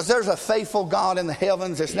 because there's a faithful God in the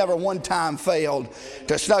heavens that's never one time failed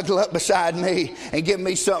to snuggle up beside me and give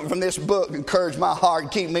me something from this book, encourage my heart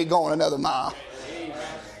and keep me going another mile.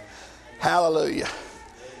 Hallelujah.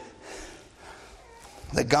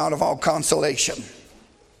 The God of all consolation.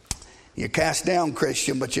 You're cast down,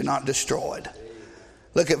 Christian, but you're not destroyed.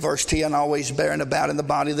 Look at verse 10, always bearing about in the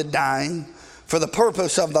body the dying, for the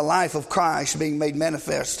purpose of the life of Christ being made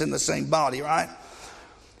manifest in the same body, right?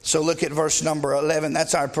 So look at verse number 11.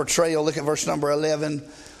 That's our portrayal. Look at verse number 11.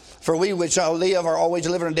 For we which shall live are always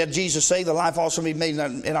living and dead. Jesus say the life also be made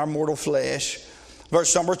in our mortal flesh.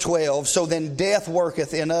 Verse number 12. So then death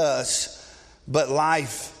worketh in us, but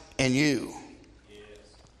life in you.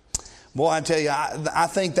 Boy, I tell you, I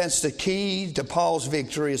think that's the key to Paul's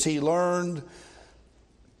victory, is he learned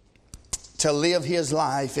to live his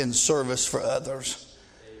life in service for others.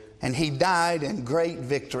 And he died in great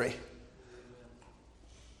victory.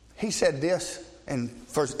 He said this in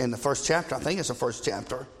the first chapter. I think it's the first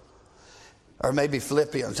chapter. Or maybe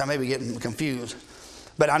Philippians. I may be getting confused.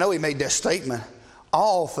 But I know he made this statement.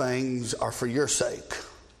 All things are for your sake.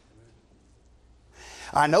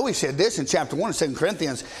 I know he said this in chapter 1 of 2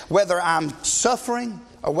 Corinthians. Whether I'm suffering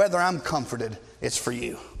or whether I'm comforted, it's for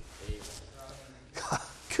you.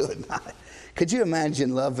 Good night. Could you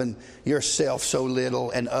imagine loving yourself so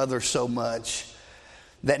little and others so much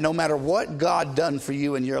that no matter what God done for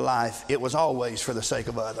you in your life, it was always for the sake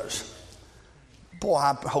of others? Boy,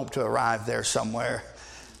 I hope to arrive there somewhere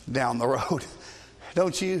down the road.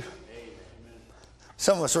 Don't you?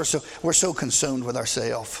 Some of us we're so consumed with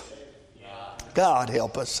ourselves. God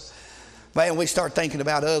help us. Man, we start thinking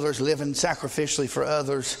about others, living sacrificially for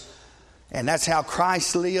others. And that's how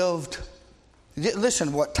Christ lived.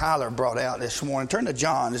 Listen to what Tyler brought out this morning. Turn to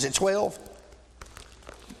John. Is it 12?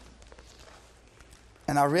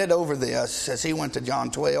 And I read over this as he went to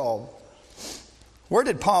John 12. Where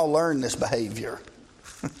did Paul learn this behavior?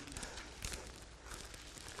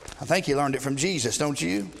 I think he learned it from Jesus, don't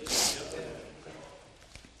you?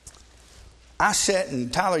 I sat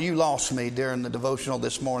and Tyler, you lost me during the devotional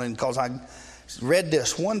this morning because I read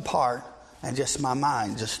this one part and just my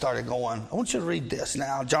mind just started going. I want you to read this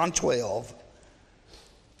now. John 12,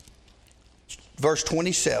 verse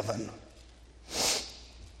 27.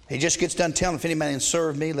 He just gets done telling, if any man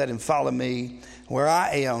serve me, let him follow me. Where I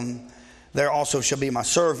am, there also shall be my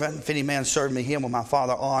servant. If any man serve me, him will my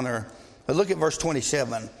Father honor. But look at verse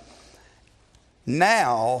 27.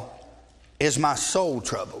 Now is my soul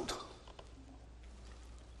troubled.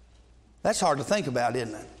 That's hard to think about,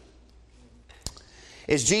 isn't it?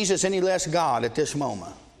 Is Jesus any less God at this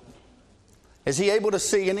moment? Is he able to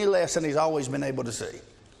see any less than he's always been able to see?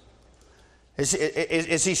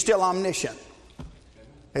 Is he still omniscient?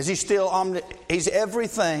 Is he still he's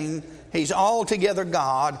everything. He's altogether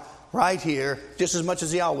God right here, just as much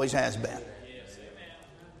as he always has been.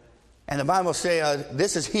 And the Bible says,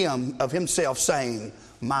 this is him of himself saying,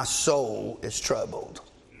 my soul is troubled.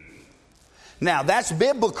 Now, that's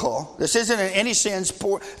biblical. This isn't in any sense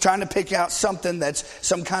trying to pick out something that's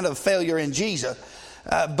some kind of failure in Jesus.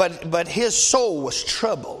 But his soul was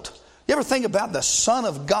troubled. You ever think about the Son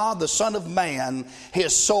of God, the Son of Man,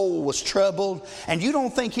 his soul was troubled? And you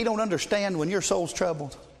don't think he don't understand when your soul's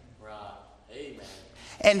troubled? Right. Amen.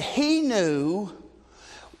 And he knew.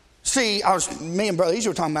 See, me and Brother Easy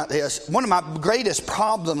were talking about this. One of my greatest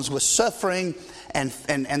problems with suffering and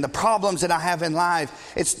the problems that I have in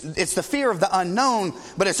life, it's the fear of the unknown,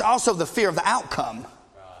 but it's also the fear of the outcome. Right.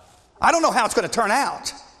 I don't know how it's going to turn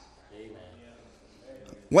out. Amen.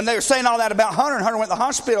 When they were saying all that about Hunter, and Hunter went to the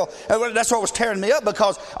hospital, that's what was tearing me up,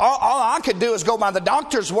 because all I could do is go by the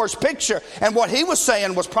doctor's worst picture, and what he was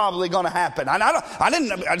saying was probably going to happen. And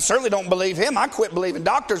I certainly don't believe him. I quit believing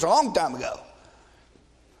doctors a long time ago.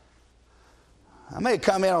 I may have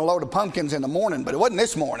come in on a load of pumpkins in the morning, but it wasn't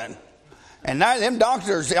this morning. And now them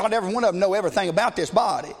doctors, every one of them know everything about this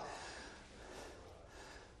body.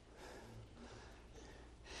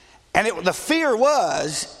 And the fear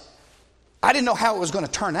was, I didn't know how it was going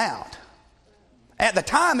to turn out. At the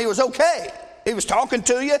time, he was okay. He was talking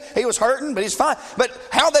to you. He was hurting, but he's fine. But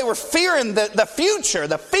how they were fearing the future,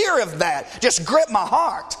 the fear of that just gripped my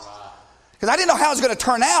heart. Because I didn't know how it was going to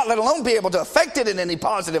turn out, let alone be able to affect it in any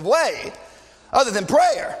positive way other than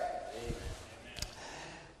prayer.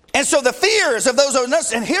 And so the fears of those,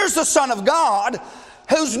 and here's the Son of God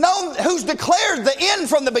who's declared the end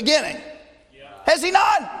from the beginning. Yeah. Has he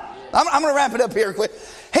not? Yeah. I'm going to wrap it up here quick.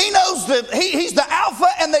 He knows he's the Alpha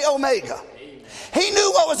and the Omega. Amen. He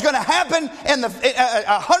knew what was going to happen in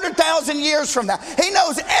 100,000 years from now. He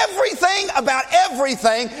knows everything about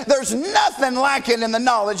everything. There's nothing lacking in the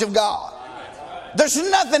knowledge of God. There's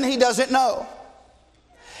nothing he doesn't know.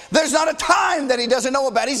 There's not a time that he doesn't know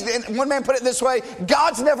about. One man put it this way,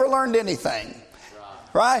 God's never learned anything.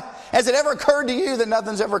 Right? Has it ever occurred to you that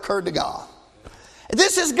nothing's ever occurred to God?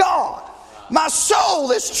 This is God. My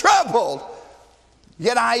soul is troubled.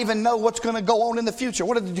 Yet I even know what's going to go on in the future.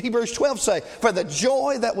 What did Hebrews 12 say? For the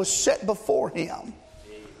joy that was set before him.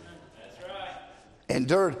 That's right.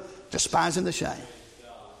 Endured, despising the shame.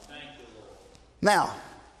 Now,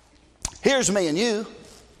 here's me and you.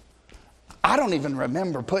 I don't even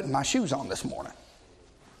remember putting my shoes on this morning,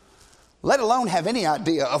 let alone have any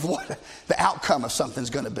idea of what the outcome of something's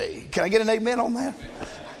going to be. Can I get an amen on that?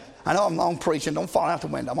 I know I'm long preaching. Don't fall out the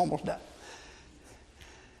window. I'm almost done.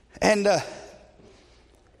 And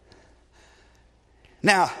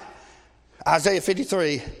now, Isaiah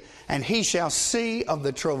 53, and he shall see of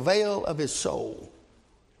the travail of his soul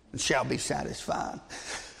and shall be satisfied.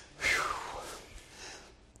 Whew.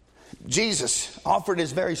 Jesus offered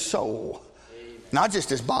his very soul, not just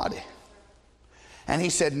his body. And he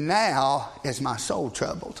said, now is my soul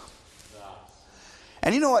troubled.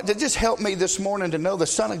 And you know what? It just helped me this morning to know the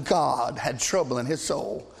Son of God had trouble in his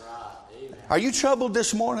soul. Are you troubled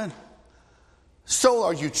this morning? Soul,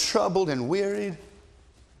 are you troubled and wearied?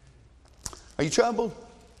 Are you troubled?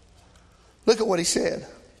 Look at what he said.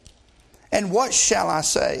 And what shall I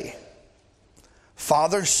say?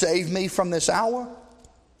 Father, save me from this hour?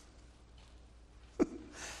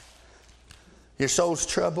 Your soul's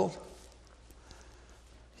troubled.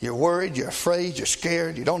 You're worried, you're afraid, you're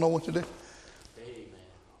scared, you don't know what to do.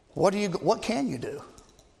 What can you do?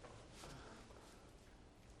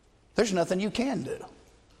 There's nothing you can do.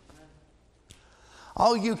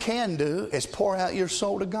 All you can do is pour out your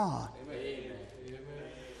soul to God.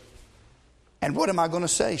 And what am I going to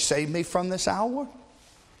say? Save me from this hour?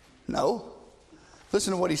 No.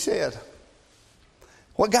 Listen to what he said.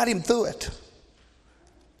 What got him through it?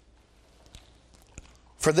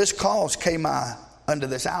 For this cause came I unto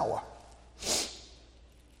this hour.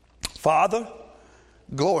 Father,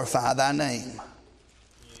 glorify thy name.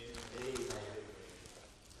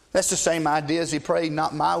 That's the same idea as he prayed,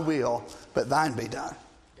 not my will, but thine be done.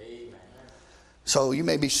 Amen. So you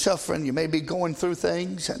may be suffering, you may be going through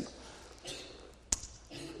things, and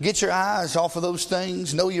get your eyes off of those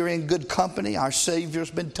things. Know you're in good company. Our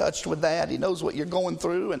Savior's been touched with that. He knows what you're going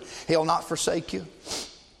through, and he'll not forsake you.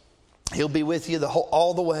 He'll be with you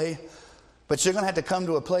all the way. But you're going to have to come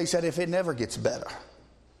to a place that if it never gets better,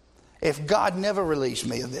 if God never released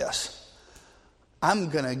me of this, I'm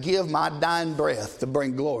going to give my dying breath to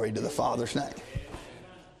bring glory to the Father's name.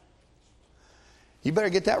 You better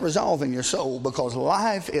get that resolve in your soul, because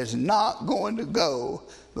life is not going to go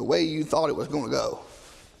the way you thought it was going to go.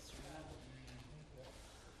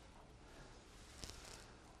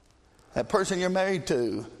 That person you're married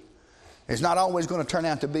to is not always going to turn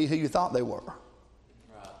out to be who you thought they were.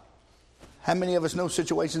 How many of us know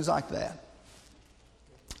situations like that?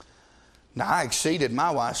 Now, I exceeded my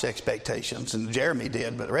wife's expectations, and Jeremy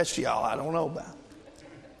did, but the rest of y'all I don't know about.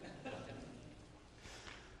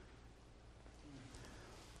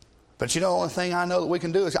 But you know, the only thing I know that we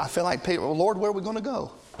can do is I feel like people, well, Lord, where are we going to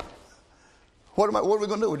go? What are we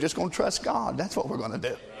going to do? We're just going to trust God. That's what we're going to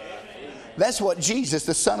do. That's what Jesus,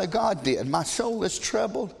 the Son of God, did. My soul is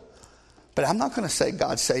troubled. But I'm not going to say,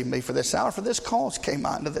 God, save me for this hour, for this cause came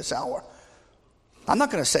out into this hour. I'm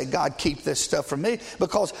not going to say, God, keep this stuff from me,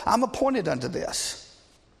 because I'm appointed unto this.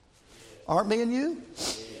 Aren't me and you?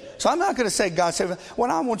 So I'm not going to say, God, save me.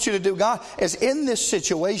 What I want you to do, God, is in this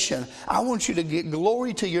situation, I want you to get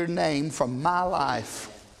glory to your name from my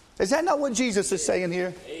life. Is that not what Jesus is saying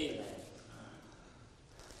here? Amen.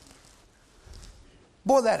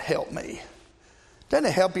 Boy, that helped me. Doesn't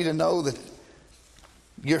it help you to know that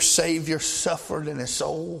your Savior suffered and his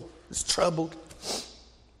soul is troubled?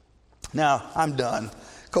 Now, I'm done.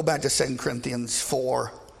 Go back to 2 Corinthians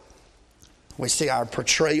 4. We see our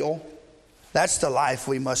portrayal. That's the life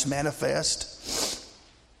we must manifest.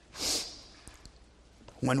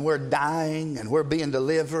 When we're dying and we're being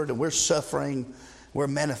delivered and we're suffering, we're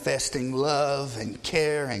manifesting love and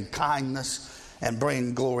care and kindness and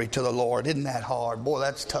bringing glory to the Lord. Isn't that hard? Boy,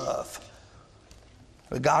 that's tough.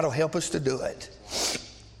 But God will help us to do it.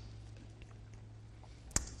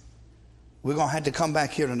 We're going to have to come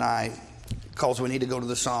back here tonight because we need to go to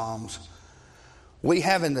the Psalms. We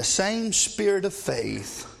have in the same spirit of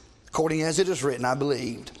faith, according as it is written, I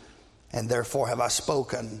believed, and therefore have I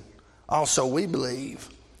spoken. Also we believe,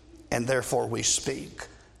 and therefore we speak.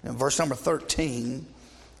 In verse number 13,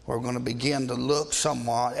 we're going to begin to look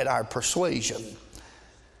somewhat at our persuasion.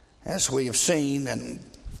 As we have seen, and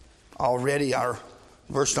already our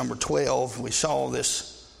verse number 12, we saw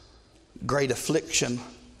this great affliction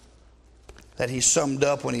that he summed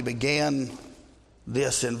up when he began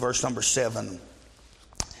this in verse number 7.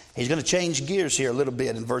 He's going to change gears here a little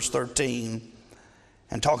bit in verse 13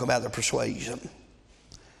 and talk about the persuasion.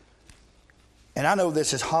 And I know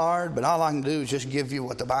this is hard, but all I can do is just give you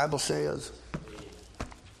what the Bible says.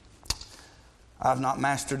 I've not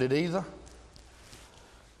mastered it either.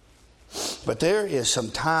 But there is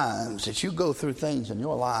some times that you go through things in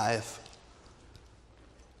your life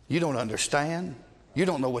you don't understand. You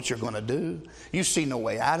don't know what you're going to do. You see no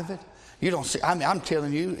way out of it. You don't see. I'm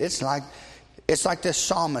telling you, it's like this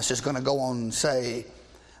psalmist is going to go on and say,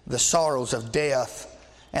 the sorrows of death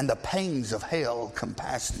and the pains of hell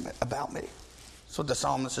compassed about me. That's what the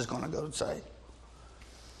psalmist is going to go and say.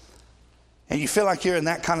 And you feel like you're in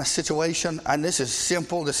that kind of situation, and this is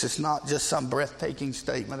simple. This is not just some breathtaking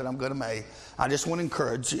statement that I'm going to make. I just want to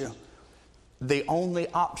encourage you. The only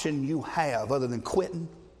option you have other than quitting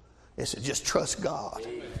is to just trust God.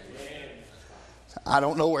 I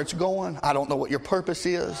don't know where it's going. I don't know what your purpose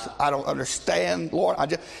is. I don't understand, Lord. I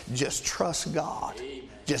just trust God.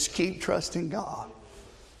 Just keep trusting God.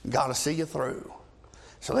 God will see you through.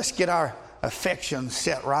 So let's get our affections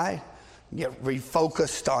set right. Get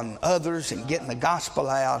refocused on others and getting the gospel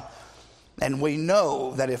out. And we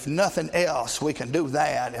know that if nothing else, we can do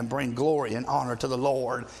that and bring glory and honor to the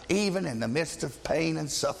Lord, even in the midst of pain and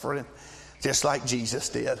suffering, just like Jesus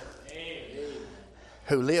did. Amen.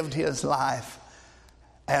 Who lived his life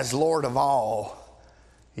as Lord of all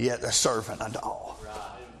yet a servant unto all.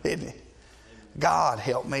 Isn't he? God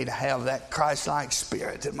help me to have that Christ-like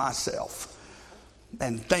spirit in myself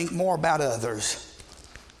and think more about others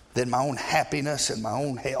than my own happiness and my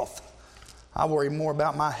own health. I worry more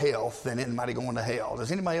about my health than anybody going to hell.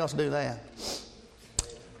 Does anybody else do that?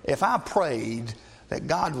 If I prayed that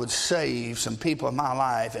God would save some people in my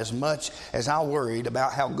life as much as I worried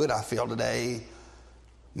about how good I feel today,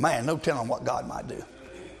 man, no telling what God might do.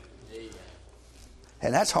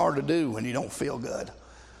 And that's hard to do when you don't feel good.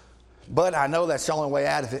 But I know that's the only way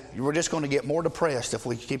out of it. We're just going to get more depressed if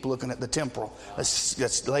we keep looking at the temporal.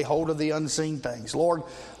 Let's lay hold of the unseen things. Lord,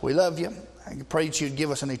 we love you. I pray that you'd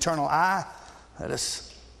give us an eternal eye. Let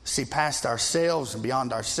us see past ourselves and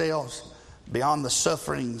beyond ourselves, beyond the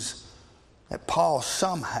sufferings that Paul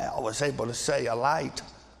somehow was able to say a light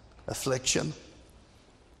affliction.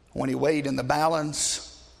 When he weighed in the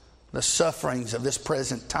balance the sufferings of this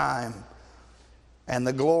present time and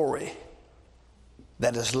the glory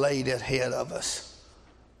that is laid ahead of us,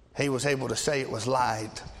 he was able to say it was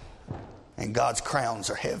light and God's crowns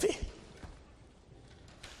are heavy.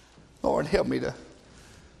 Lord, help me to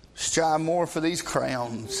strive more for these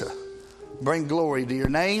crowns. Bring glory to your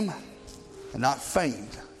name and not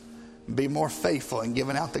faint. Be more faithful in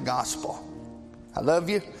giving out the gospel. I love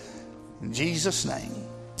you. In Jesus' name.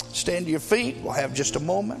 Stand to your feet. We'll have just a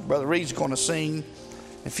moment. Brother Reed's going to sing.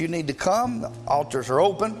 If you need to come, the altars are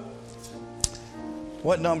open.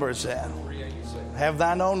 What number is that? 387. Have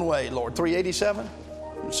thine own way, Lord. 387?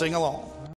 Sing along.